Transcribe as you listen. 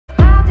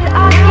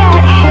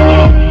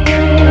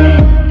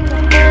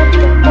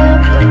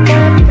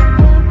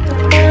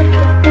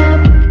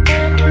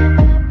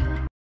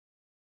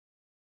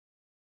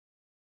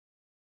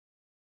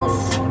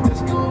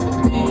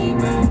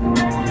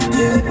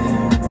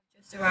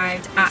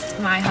Arrived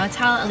at my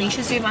hotel.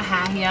 Alicia's doing my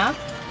hair here.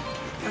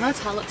 The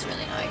hotel looks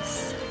really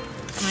nice.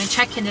 I'm gonna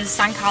check in to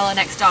San Carlo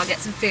next door, get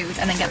some food,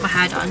 and then get my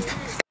hair done.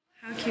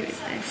 How cute is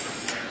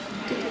this?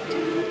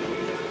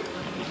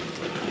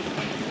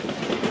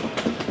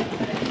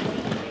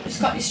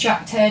 Just got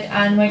distracted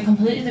and went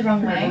completely the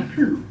wrong way.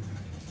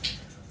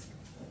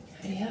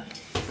 Idiot.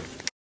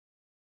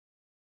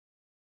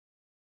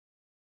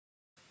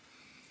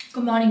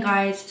 Good morning,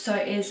 guys. So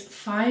it is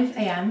 5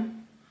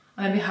 AM,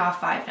 or maybe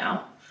 5:30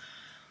 now.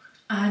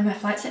 And my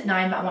flight's at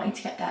 9, but I wanted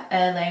to get there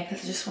early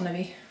because I just want to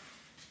be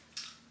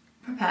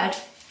prepared.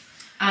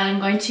 And I'm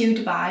going to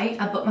Dubai.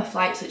 I booked my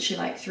flights literally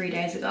like 3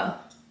 days ago.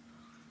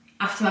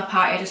 After my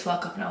party, I just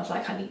woke up and I was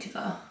like, I need to go.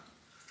 I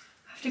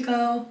have to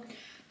go.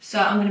 So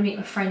I'm going to meet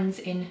my friends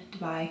in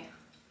Dubai.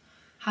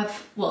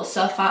 Have, well,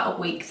 so far a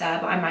week there,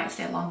 but I might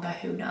stay longer,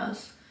 who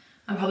knows.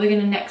 I'm probably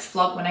going to next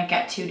vlog when I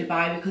get to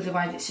Dubai because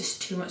otherwise it's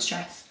just too much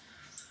stress.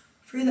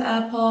 Through the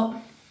airport.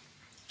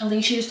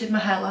 Alicia just did my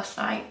hair last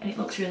night and it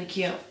looks really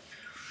cute.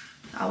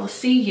 I will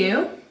see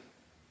you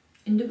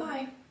in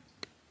Dubai.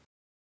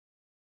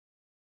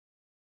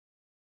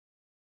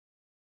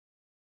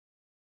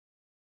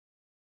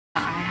 I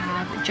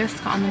have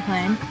just got on the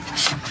plane.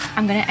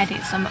 I'm going to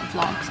edit some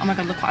vlogs. Oh my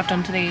god, look what I've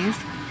done to these.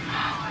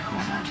 Oh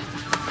my god.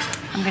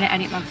 I'm going to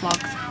edit my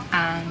vlogs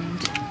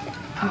and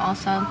I'm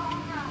also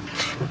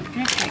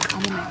going to take all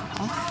my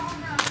makeup off.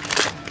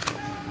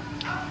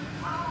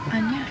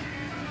 And yeah.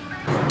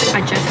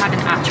 I just had an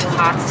actual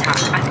heart attack.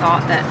 I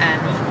thought that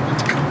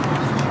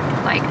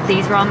like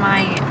these were on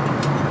my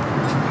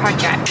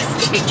projects.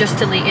 It just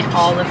deleted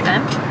all of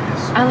them.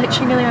 I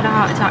literally nearly had a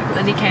heart attack, but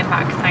then they came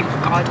back, thank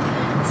god.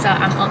 So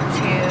I'm up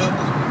to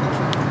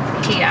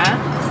here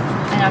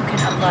and I can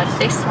upload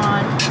this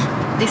one.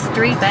 There's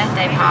 3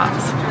 birthday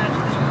parts.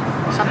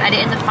 So I'm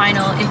editing the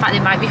final. In fact,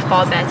 there might be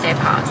 4 birthday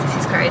parts.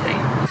 This is crazy.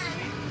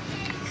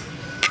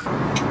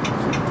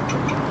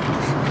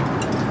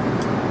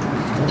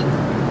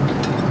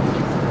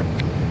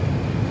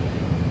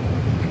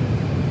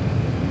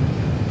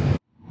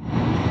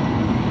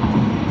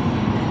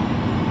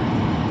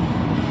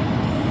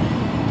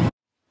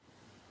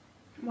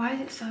 Why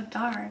is it so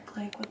dark?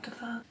 Like, what the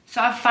fuck?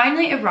 So I've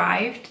finally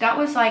arrived. That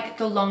was like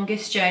the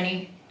longest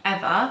journey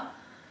ever.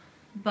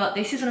 But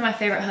this is one of my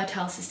favourite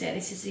hotels to stay.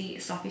 This is the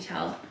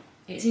Sofitel.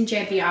 It's in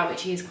JBR,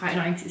 which is quite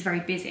nice. It's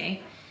very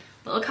busy.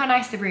 But look how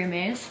nice the room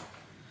is.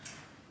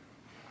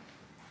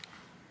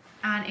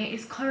 And it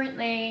is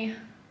currently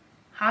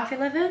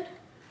 11:30.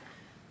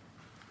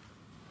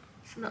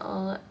 Some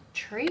little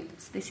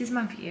treats. This is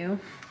my view.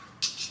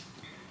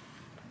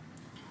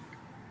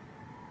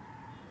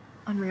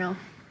 Unreal.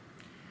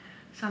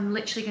 So I'm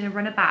literally going to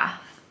run a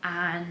bath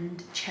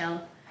and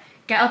chill.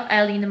 Get up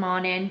early in the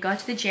morning, go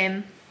to the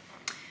gym,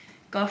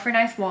 go for a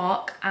nice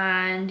walk,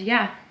 and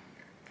yeah.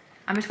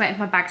 I'm just waiting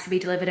for my bags to be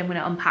delivered. I'm going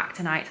to unpack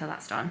tonight so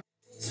that's done.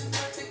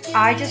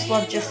 I just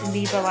love Justin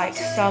Bieber like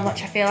so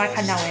much. I feel like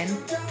I know him.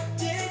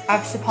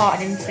 I've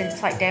supported him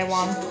since like day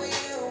 1.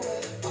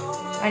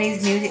 And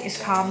his music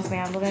just calms me.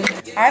 I love him.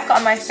 I've got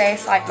on my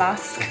face like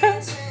mask.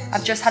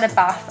 I've just had a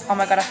bath. Oh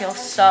my god, I feel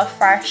so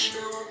fresh.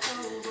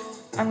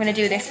 I'm going to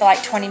do this for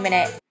like 20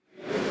 minutes.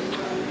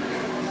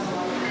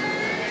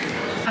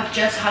 I've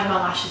just had my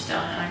lashes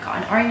done and I got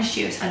an orange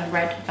juice and a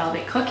red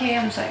velvet cookie.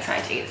 I'm so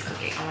excited to eat this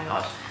cookie. Oh my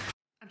god.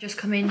 I've just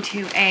come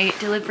into a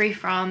delivery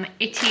from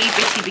Itty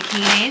Bitty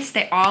Bikinis.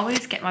 They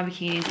always get my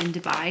bikinis in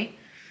Dubai.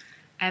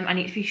 I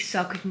need to be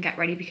so quick and get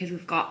ready because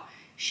we've got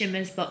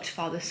shimmers booked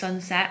for the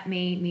sunset,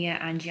 me, Mia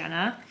and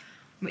Gianna,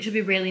 which will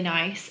be really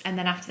nice. And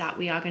then after that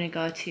we are going to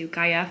go to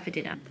Gaia for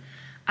dinner.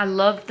 I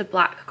love the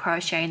black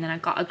crochet and then I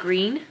got a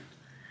green.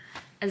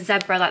 A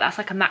zebra, like that's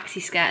like a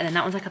maxi skirt, and then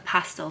that one's like a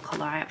pastel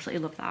colour. I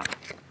absolutely love that.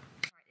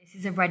 This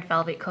is a red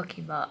velvet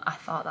cookie, but I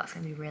thought that's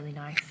going to be really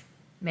nice.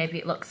 Maybe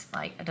it looks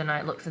like, I don't know,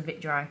 it looks a bit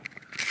dry.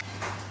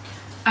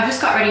 I've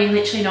just got ready in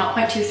literally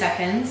 0.2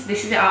 seconds.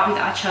 This is the outfit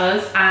that I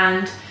chose,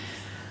 and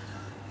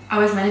I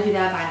was meant to be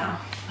there by now.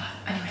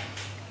 But anyway,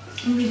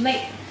 I'm really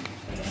late.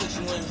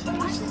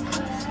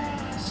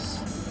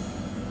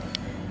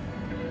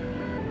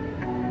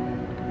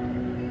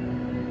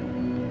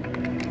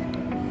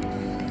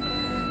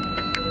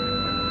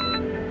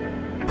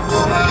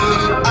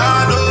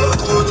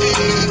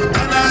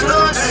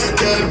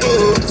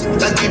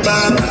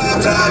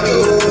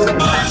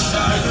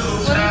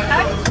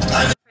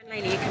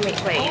 Lady, you can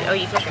make wait. Oh,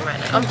 you're vlogging right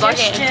now. I'm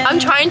vlogging. I'm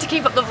trying to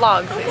keep up the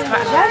vlogs. It's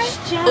quite hard.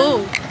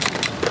 Ooh.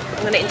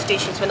 I'm going to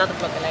introduce you to another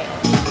vlogger later.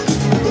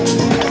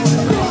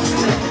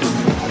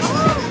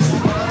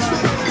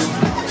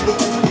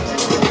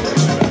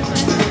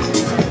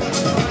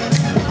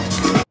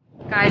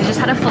 Guys, just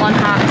had a full-on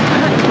heart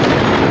attack.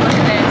 Look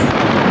at this.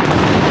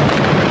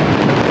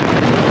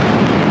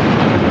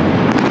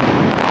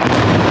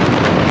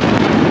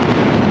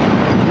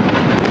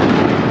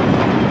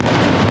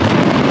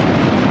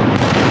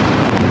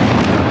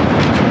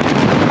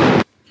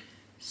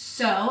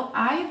 So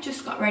I've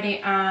just got ready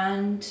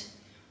and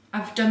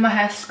I've done my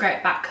hair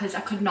straight back because I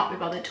could not be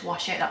bothered to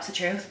wash it, that's the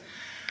truth.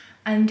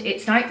 And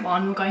it's night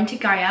 1, we're going to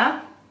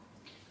Gaia.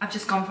 I've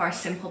just gone for a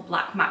simple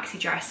black maxi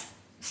dress,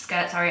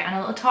 skirt, sorry, and a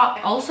little top.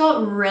 I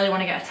also really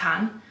want to get a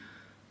tan.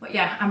 But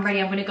yeah, I'm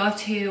ready. I'm going to go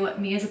to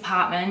Mia's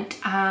apartment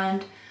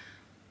and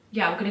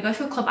yeah, we're going to go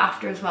to a club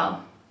after as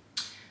well.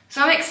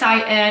 So I'm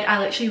excited. I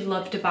literally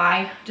love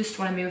Dubai. Just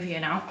want to move here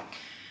now.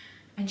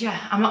 And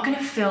yeah, I'm not going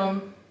to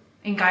film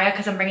in Gaia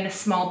because I'm bringing a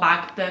small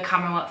bag. The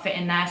camera won't fit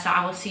in there, so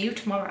I will see you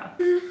tomorrow.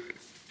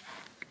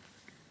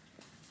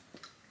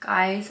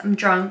 Guys, I'm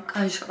drunk.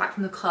 I just got back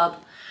from the club.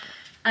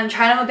 I'm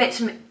trying on a bit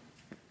some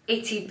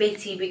itty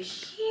bitty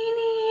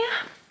bikini.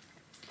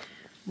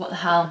 What the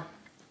hell?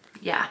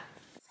 Yeah.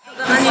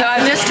 So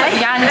I've just took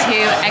Jan to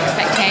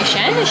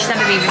Expectation. She's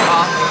never been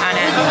before.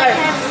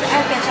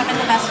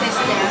 The basket is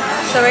there.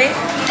 Sorry?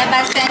 The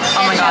basket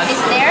Oh my god, is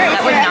there.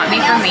 that would not be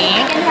for me.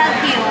 I can help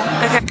you.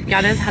 Okay.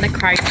 Yana's had a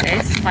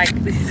crisis. Like,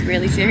 this is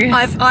really serious.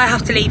 I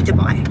have to leave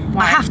Dubai.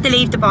 Why? I have to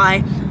leave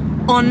Dubai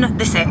on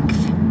the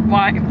 6th.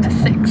 Why? The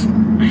 6th.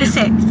 The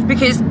 6th,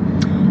 because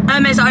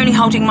Hermes are only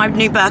holding my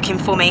new Birkin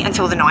for me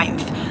until the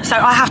 9th. So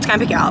I have to go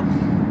and pick it up.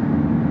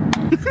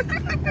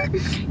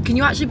 Can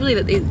you actually believe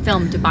that they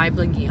filmed Dubai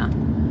Bling here?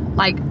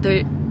 Like,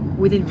 they're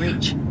within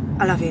reach.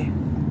 I love you.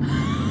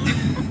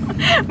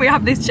 We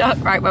have this joke,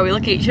 right, where we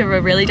look at each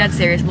other really dead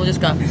serious and we'll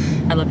just go,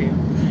 I love you.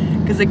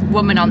 Because the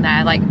woman on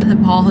there, like, the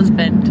poor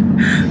husband.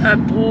 Her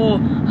poor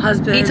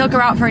husband. He took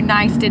her out for a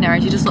nice dinner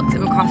and she just looks at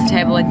him across the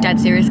table and dead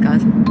serious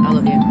goes, I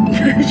love you.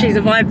 She's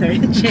a vibe though,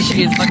 isn't she?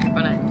 She is fucking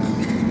funny.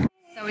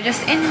 So we're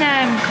just in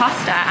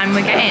Costa and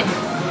we're getting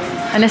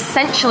and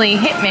essentially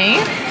hit me.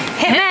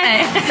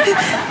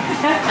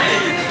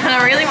 And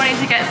I really wanted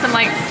to get some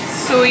like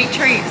sweet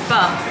treats,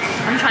 but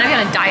I'm trying to be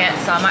on a diet,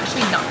 so I'm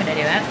actually not gonna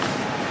do it.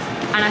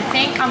 And I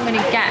think I'm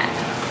gonna get,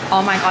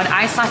 oh my god,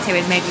 iced latte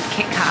with made with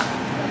Kit Kat.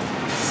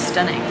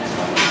 Stunning.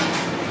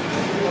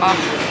 Oh.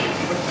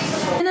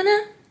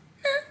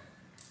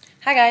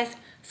 Hi guys.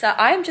 So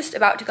I'm just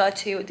about to go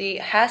to the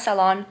hair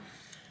salon.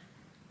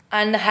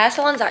 And the hair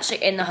salon's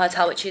actually in the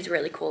hotel, which is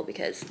really cool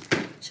because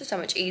it's just so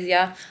much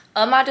easier.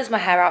 Omar does my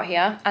hair out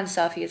here, and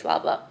Sophie as well,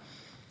 but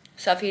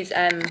Sophie's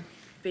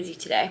busy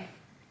today.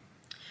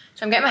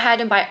 So I'm getting my hair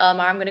done by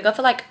Omar. I'm gonna go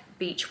for like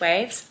beach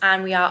waves,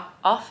 and we are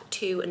off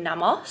to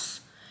Namos.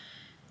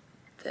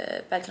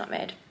 The bed's not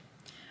made.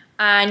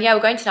 And yeah,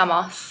 we're going to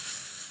Namos.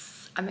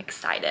 I'm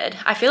excited.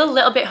 I feel a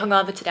little bit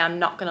hungover today, I'm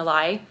not gonna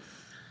lie.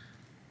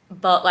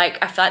 But like,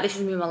 I feel like this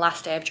is gonna be my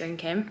last day of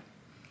drinking.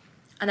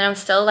 And then I'm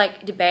still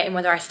like debating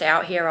whether I stay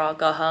out here or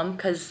go home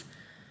because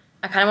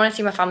I kind of want to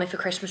see my family for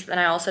Christmas, but then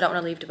I also don't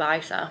want to leave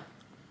Dubai, so.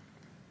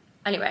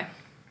 Anyway,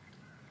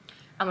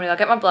 I'm gonna go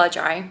get my blow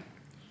dry,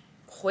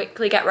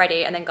 quickly get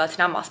ready, and then go to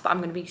Namos, but I'm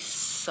gonna be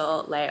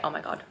so late, oh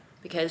my god,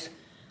 because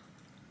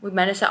we're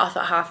meant to set off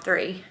at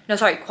 3:30, no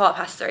sorry,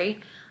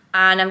 3:15,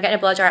 and I'm getting a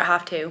blow dry at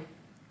 2:30,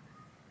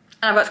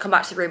 and I've got to come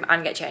back to the room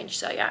and get changed,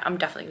 so yeah, I'm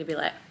definitely gonna be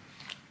late.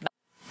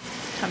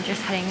 So I'm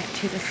just heading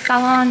to the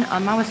salon.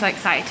 Omar was so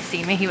excited to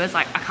see me. He was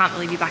like, I can't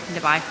believe you're back in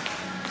Dubai.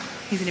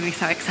 He's gonna be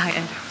so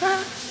excited.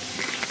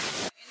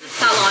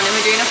 Salon, and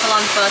we're doing a full-on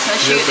photo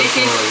shoot. This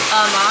is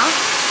Omar.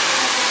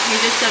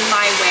 He's just done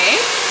my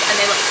waist and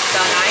they look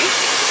so nice.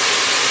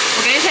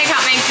 We're gonna take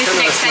out my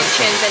existing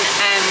extensions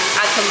and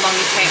add some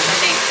longer tapes, I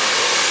think.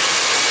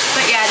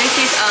 But yeah, this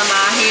is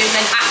Omar. He is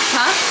an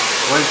actor.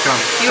 Welcome.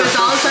 He was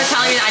also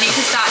telling me that I need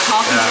to start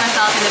talking to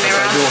myself in the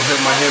mirror. I do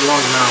have my hair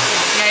long now.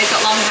 Yeah, he's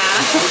got long hair.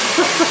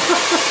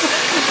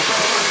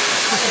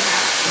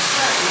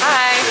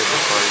 Hi.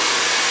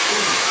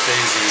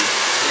 Daisey.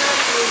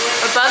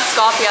 We're both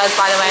Scorpios,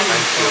 by the way.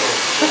 Thank you.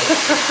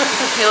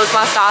 He was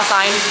my star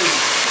sign.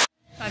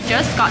 So I've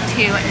just got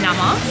to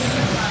Namos.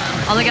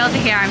 All the girls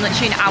are here. I'm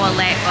literally an hour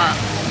late, but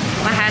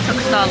my hair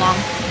took so long.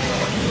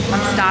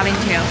 I'm starving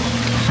too.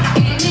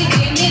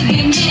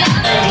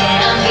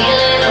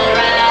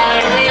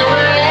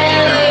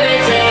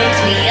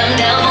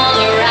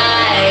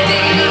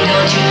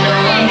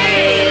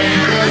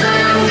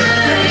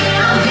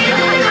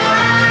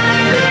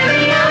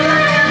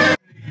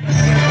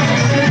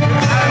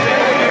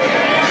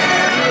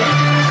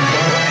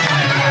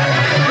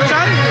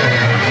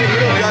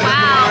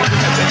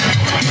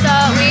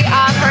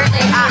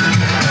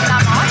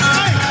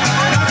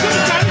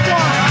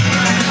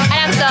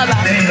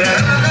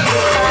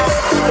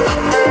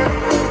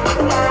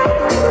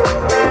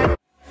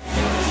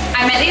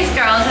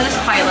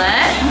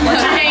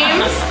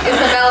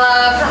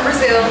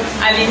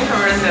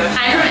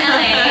 I'm from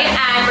LA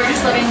and we're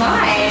just living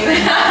live.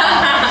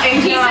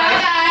 Peace out,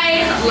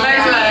 guys.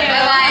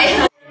 Bye-bye.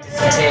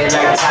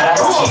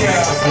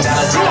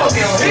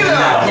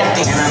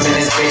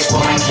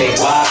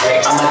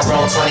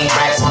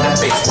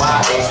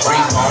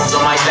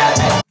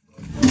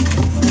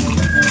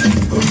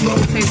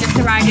 So we've just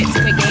arrived at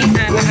Twiggy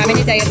and we're having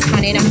a day of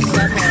tanning. I'm so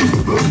hot.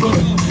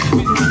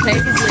 This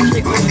place is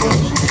literally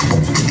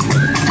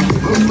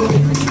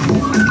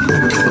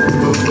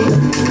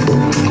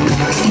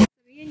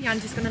I'm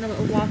just going on a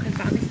little walk and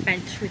found this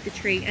bench with the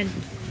tree and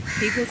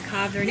people's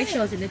carved their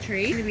initials in the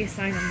tree. There's going to be a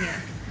sign on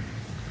here.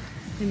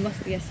 There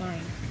must be a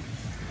sign.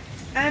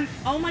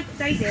 Oh my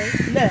Daisy,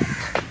 look.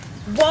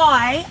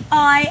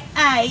 Y-I-A-N-N-A,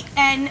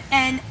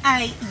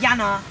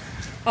 Yana.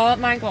 Oh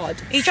my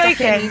god. Are you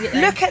joking?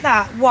 Look at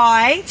that.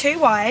 Y, 2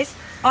 Y's,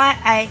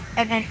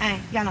 I-A-N-N-A,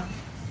 Yana.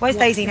 Where's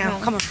Daisy now?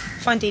 Come on,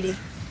 find Dee Dee.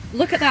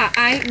 Look at that.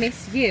 I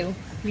miss you.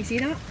 Can you see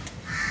that?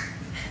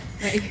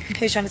 Wait.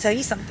 Who's trying to tell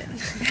you something?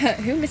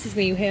 Who misses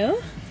me? Who?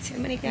 Too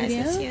many guys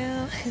miss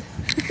you.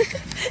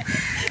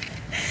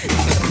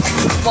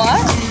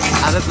 What?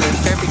 I have a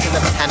blister because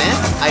of tennis.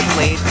 I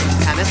played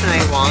tennis and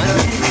I won.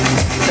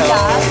 So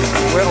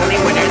we're only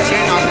winners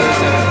here, not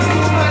losers.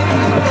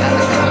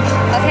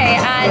 Okay,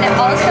 and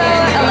also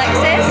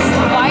Alexis,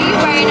 why are you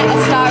wearing a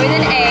star with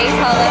an A?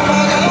 Tell them.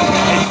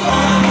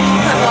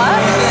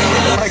 What?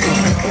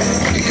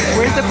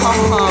 Where's the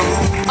pom-pom?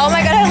 Oh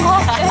my god, I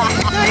lost it.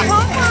 No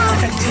pom-pom.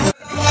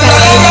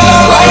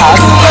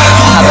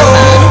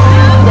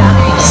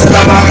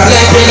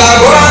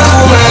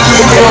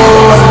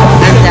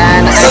 And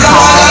then I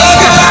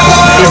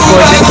have these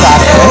gorgeous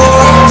glasses.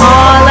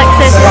 Oh,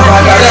 Alexis. I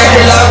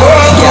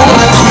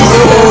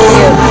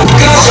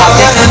have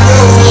this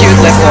cute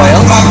lip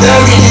oil.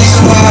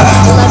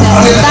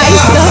 That is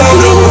so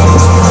cute.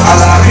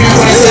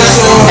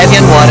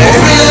 Evian water.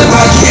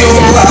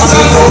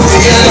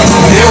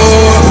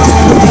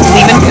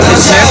 Leave-in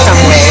conditioner from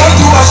Way.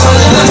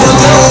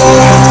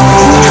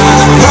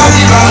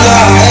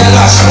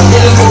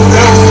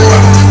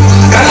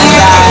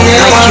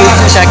 My cute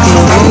Jack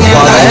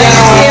wallet.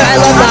 Cute, I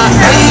love that.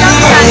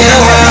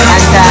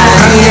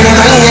 And then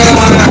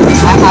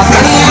I have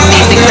this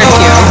amazing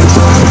perfume.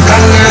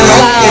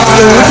 It's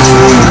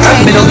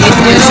Middle East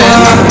edition.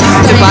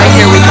 Dubai,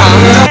 here we come.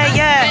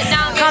 Yeah.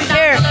 Come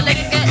here.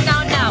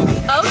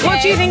 What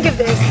do you think of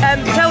this?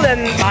 Tell them.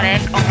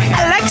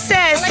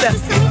 Alexis,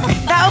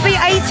 that'll be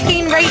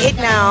 18 rated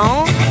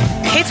now.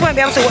 Kids won't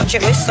be able to watch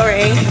it, we're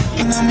sorry.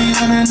 Okay, so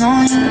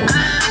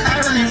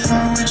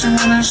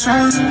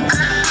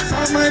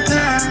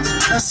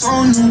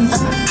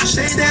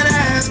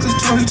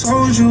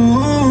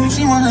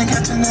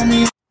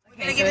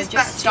I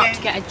just stopped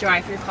to get a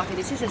dry fruit coffee.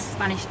 This is a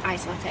Spanish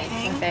ice latte. It's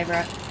my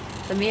favourite.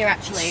 So Mia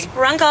actually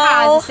Sprinkle.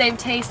 has the same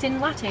taste in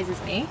lattes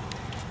as me.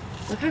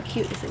 Look how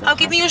cute this is. Oh,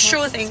 give me your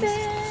straw things.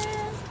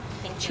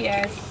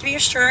 Cheers. Give me your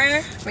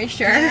straw. Are you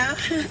sure? Yeah.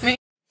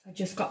 I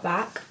just got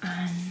back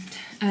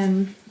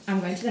and I'm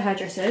going to the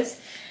hairdressers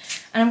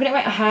and I'm gonna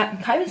get my hair. I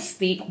can't even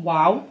speak.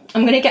 Wow.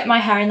 I'm gonna get my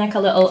hair in like a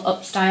little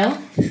up style.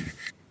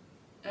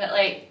 But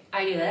like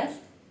I do this.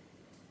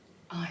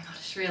 Oh my god! I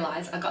just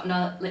realised I got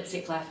no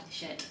lipstick left.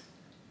 Shit.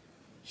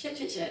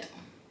 Shit.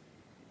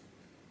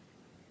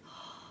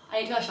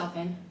 I need to go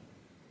shopping.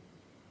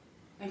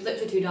 My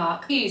lips are too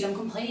dark. Please, I'm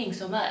complaining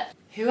so much.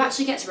 Who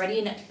actually gets ready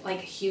in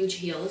like huge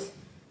heels?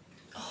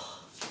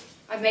 Oh,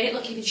 I've made it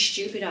look even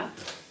stupider.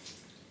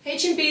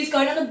 H&B's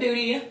going on a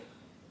booty.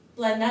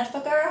 Blend that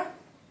fucker.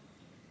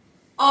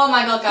 Oh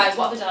my god, guys,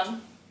 what have I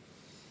done?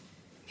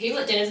 People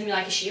at dinner's gonna be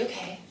like, is she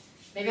okay?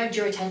 Maybe I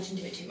drew attention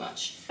to it too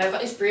much. I've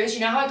got this bruise. You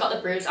know how I got the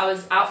bruise? I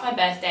was out for my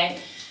birthday.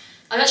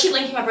 I was actually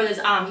linking my brother's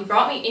arm. He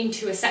brought me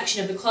into a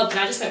section of the club and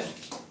I just went,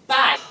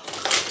 bang.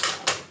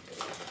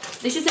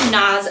 This is a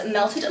NARS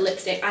melted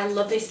lipstick. I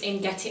love this in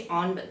Get It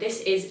On, but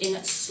this is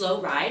in Slow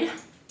Ride.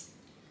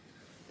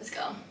 Let's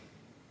go.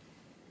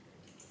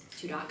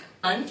 Too dark.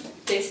 And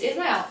this is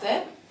my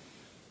outfit.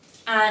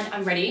 And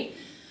I'm ready.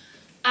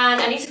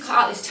 And I need to cut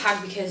out this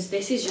tag because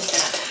this is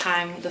just gonna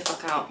hang the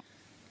fuck out.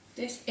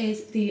 This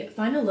is the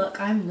final look.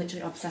 I'm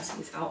literally obsessed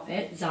with this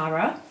outfit.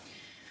 Zara.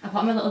 I put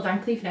on my little Van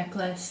Cleef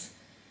necklace,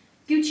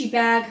 Gucci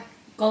bag,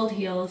 gold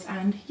heels,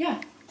 and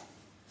yeah.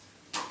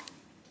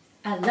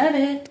 I love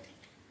it.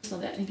 I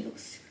love it. I think it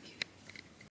looks